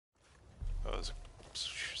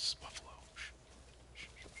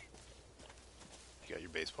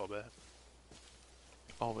your baseball bat?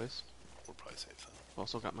 Always. We'll probably save some.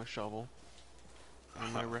 Also got my shovel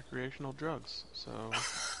and my recreational drugs, so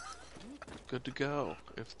good to go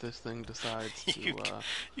if this thing decides to,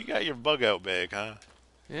 You got your bug out bag, huh?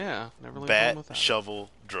 yeah, never leave home Bat, without it. shovel,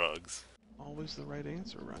 drugs. Always the right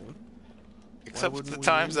answer, Ryan. Why Except for the wouldn't we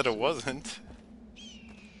times that use it wasn't.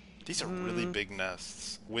 These are really Mm, big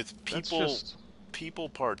nests with that's people just... people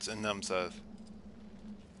parts in them, Seth.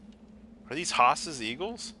 Are these Haas's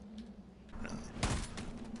eagles?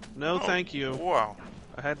 No, Oh, thank you. wow.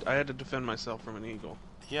 I had to defend myself from an eagle.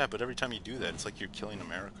 Yeah, but every time you do that, it's like you're killing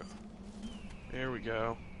America. There we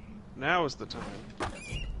go. Now is the time.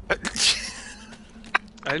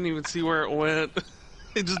 I didn't even see where it went.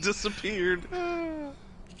 It just disappeared.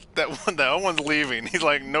 that one's leaving. He's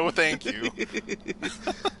like, no, thank you.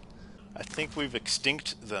 I think we've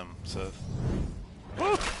extinct them, Seth.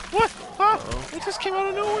 Whoa, what? Oh, it just came out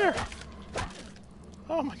of nowhere.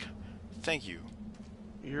 Oh my god. Thank you.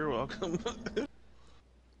 You're welcome.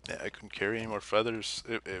 Yeah, I couldn't carry any more feathers.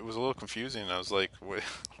 It was a little confusing. I was like, wait.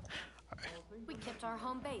 We kept our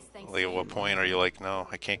home base, thanks Like, to at what you. point are you like, no,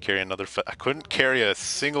 I can't carry another I couldn't carry a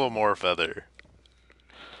single more feather.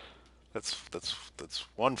 That's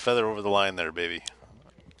one feather over the line there, baby.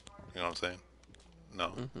 You know what I'm saying?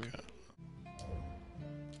 No. Okay.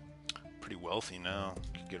 Pretty wealthy now.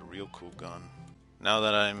 Could get a real cool gun. Now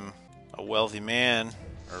that I'm a wealthy man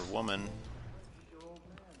or woman,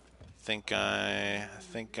 I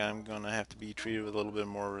think I'm gonna have to be treated with a little bit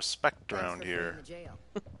more respect around here.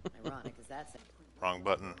 Ironic, is that Wrong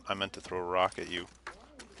button. I meant to throw a rock at you.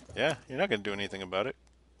 Yeah, you're not gonna do anything about it,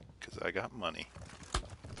 cause I got money.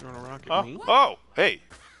 Throwing a rock at me? Oh, hey.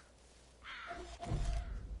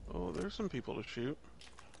 Oh, there's some people to shoot.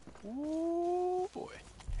 Ooh, boy.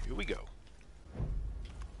 Here we go.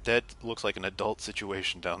 That looks like an adult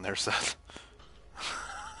situation down there, Seth.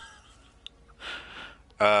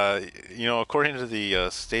 You know, according to the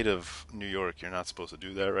state of New York, you're not supposed to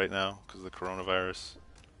do that right now because of the coronavirus.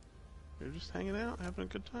 You're just hanging out, having a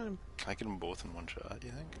good time. Can I get them both in one shot, do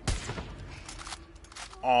you think?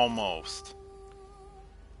 Almost.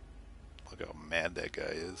 Look how mad that guy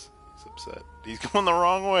is. He's upset. He's going the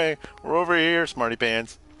wrong way. We're over here, smarty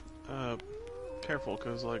pants. Careful,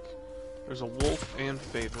 because, like, there's a wolf and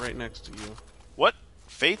Faith right next to you. What?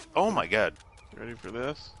 Faith? Oh my god. You ready for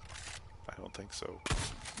this? I don't think so.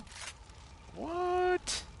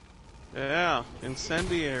 What? Yeah,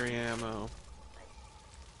 incendiary ammo.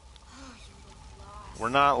 We're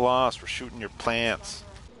not lost. We're shooting your plants.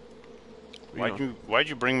 Why'd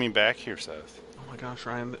you bring me back here, Seth? Oh my gosh,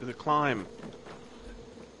 Ryan, the climb.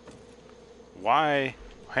 Why?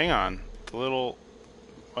 Hang on. The little...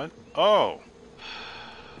 What? Oh!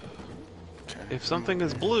 Okay. If something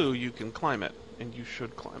is blue, you can climb it, and you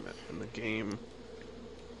should climb it, and the game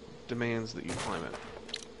demands that you climb it.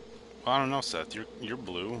 Well, I don't know, Seth. You're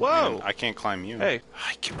blue. Whoa! And I can't climb you. Hey.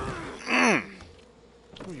 I can...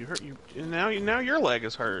 Oh, you hurt you. Now your leg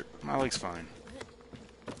is hurt. My leg's fine.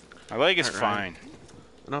 My leg is Alright, fine. Ryan.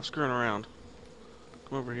 Enough screwing around.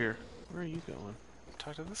 Come over here. Where are you going?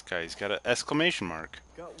 Talk to this guy. He's got an exclamation mark.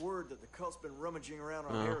 Got word that the cult's been rummaging around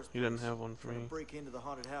on Harris. He didn't have one for me. Break into the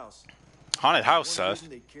haunted house. Haunted house, Seth.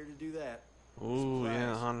 They'd care to do that. Ooh,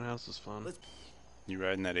 yeah, haunted house is fun. You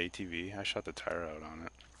riding that ATV? I shot the tire out on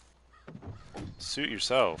it. Suit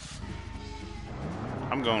yourself.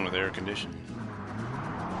 I'm going with air conditioning.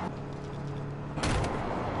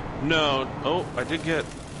 No. Oh, I did get...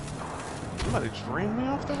 Somebody just ran me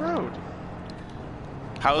off the road.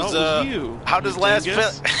 How's it was you, how does you last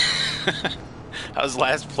dingus. how's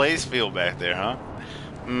last place feel back there, huh?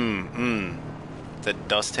 That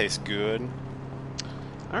dust tastes good.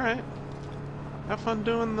 Alright. Have fun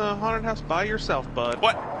doing the haunted house by yourself, bud.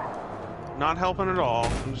 What? Not helping at all.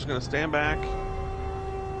 I'm just gonna stand back.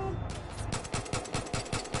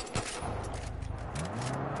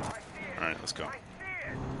 Alright, let's go.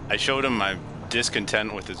 I showed him my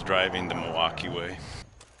discontent with his driving the Milwaukee way.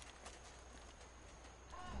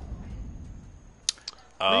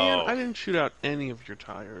 Man, Oh. I didn't shoot out any of your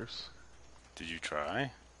tires. Did you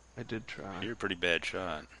try? I did try. You're a pretty bad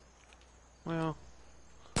shot. Well,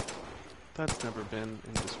 that's never been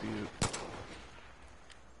in dispute.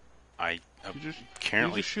 I You just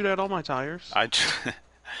apparently shoot out all my tires. I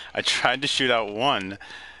tried to shoot out one,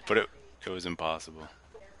 but it was impossible.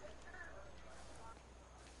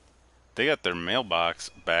 They got their mailbox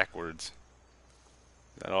backwards.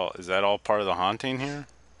 Is that all part of the haunting here?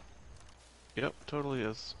 Yep, totally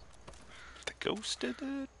is. The ghost did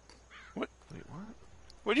that? What? Wait, what?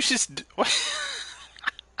 What did you just do? What?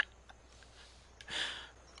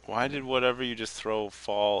 Why did whatever you just throw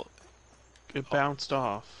fall It bounced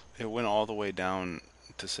off. It went all the way down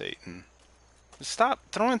to Satan. Stop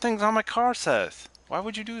throwing things on my car, Seth. Why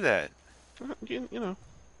would you do that? You know, in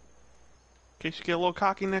case you get a little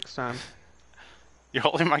cocky next time. You're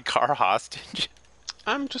holding my car hostage?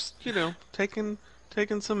 I'm just, taking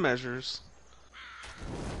some measures.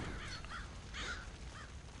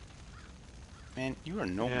 Man, you are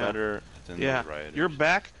no better than those rioters. Your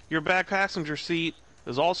back passenger seat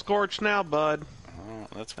is all scorched now, bud.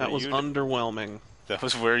 Oh, that was underwhelming. That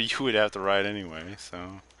was where you would have to ride anyway,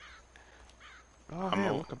 so... Oh, hey,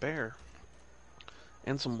 look, a bear.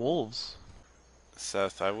 And some wolves.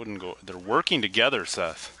 Seth, I wouldn't go... They're working together,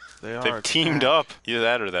 Seth. They are. They've teamed up. Either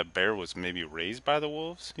that or that bear was maybe raised by the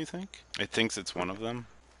wolves, you think? It thinks it's one of them.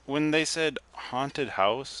 When they said haunted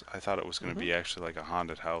house, I thought it was going to be actually like a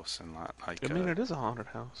haunted house and not like I mean, it is a haunted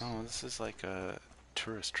house. Oh, this is like a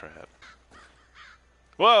tourist trap.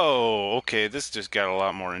 Whoa, okay, this just got a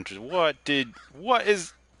lot more interesting. What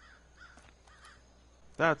is...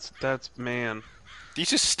 That's, man. He's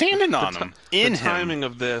just standing on him. The timing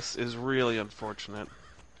of this is really unfortunate.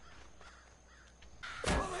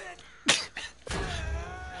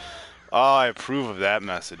 Oh, I approve of that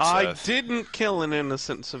message, Seth. I didn't kill an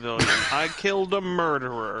innocent civilian. I killed a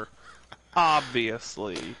murderer.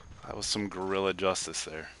 Obviously. That was some guerrilla justice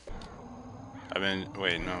there. I mean,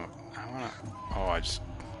 wait, no. I wanna... Oh, I just...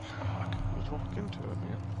 Fuck. Let's walk into it,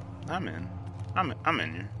 man. I'm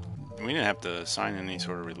in here. We didn't have to sign any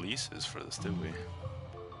sort of releases for this, did we?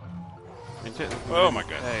 We didn't. Oh my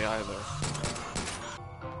god. Hey, either.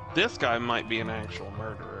 This guy might be an actual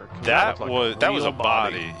murderer. That was a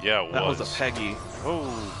body. Yeah, it was. That was a Peggy.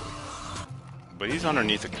 Oh. But he's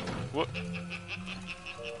underneath a... What?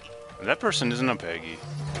 That person isn't a Peggy.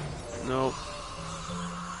 Nope.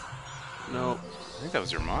 Nope. I think that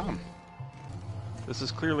was your mom. This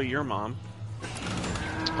is clearly your mom.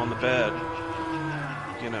 On the bed.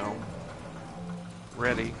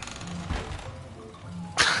 Ready.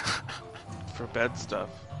 For bed stuff.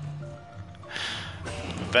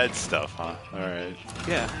 Bed stuff, huh? Alright.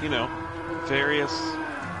 Yeah, various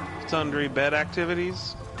sundry bed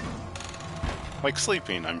activities. Like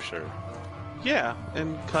sleeping, I'm sure. Yeah,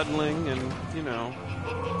 and cuddling and,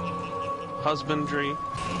 husbandry.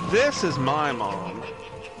 This is my mom.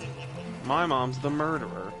 My mom's the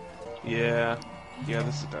murderer. Yeah,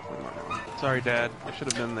 this is definitely my mom. Sorry, Dad. I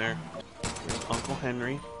should have been there. There's Uncle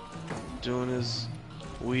Henry doing his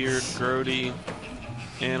weird, grody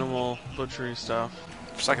animal butchery stuff.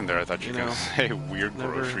 For a second there, I thought you were going to say weird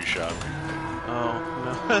grocery shop. Oh,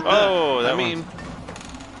 no.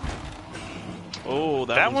 Oh,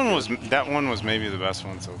 that that one was maybe the best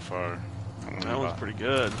one so far. That one's pretty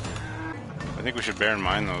good. I think we should bear in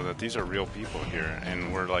mind, though, that these are real people here,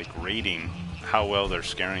 and we're, like, rating how well they're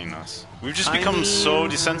scaring us. We've just become so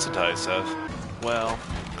desensitized, Seth. Well,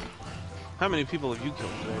 how many people have you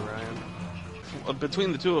killed today, Ryan?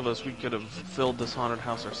 Between the two of us, we could have filled this haunted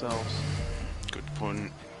house ourselves. Good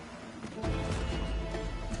point.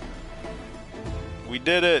 We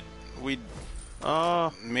did it! We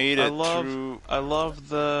made it through... I love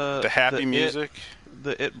the happy music.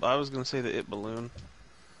 I was going to say the It balloon.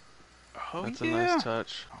 Oh, that's a nice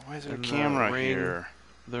touch. Oh, why is there a camera here?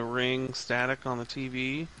 The ring static on the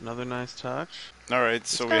TV, another nice touch. Alright,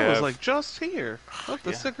 so this guy was like just here. Look,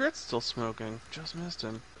 the cigarette's still smoking. Just missed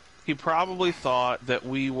him. He probably thought that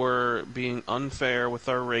we were being unfair with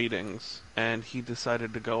our ratings, and he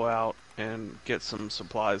decided to go out and get some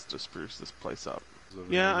supplies to spruce this place up.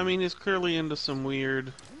 Yeah, I mean, he's clearly into some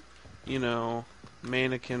weird,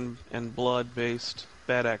 mannequin and blood-based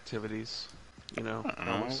bed activities.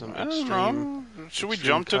 Some extreme. Should we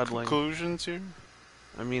jump to conclusions here?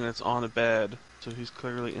 I mean, it's on a bed, so he's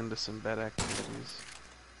clearly into some bed activities.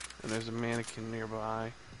 And there's a mannequin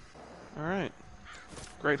nearby. Alright.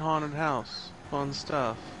 Great haunted house. Fun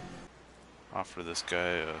stuff. Offer this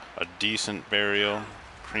guy a decent burial.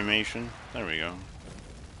 Cremation. There we go.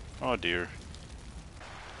 Oh dear.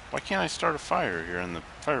 Why can't I start a fire here in the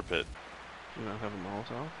fire pit? You don't have a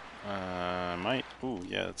Molotov? Might. Ooh,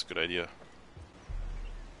 yeah, that's a good idea.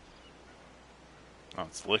 Oh,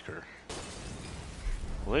 it's liquor.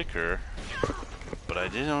 Liquor? But I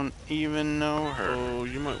didn't even know her. Oh,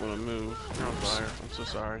 you might want to move. You're on fire. I'm so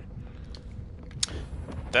sorry.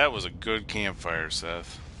 That was a good campfire,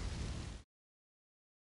 Seth.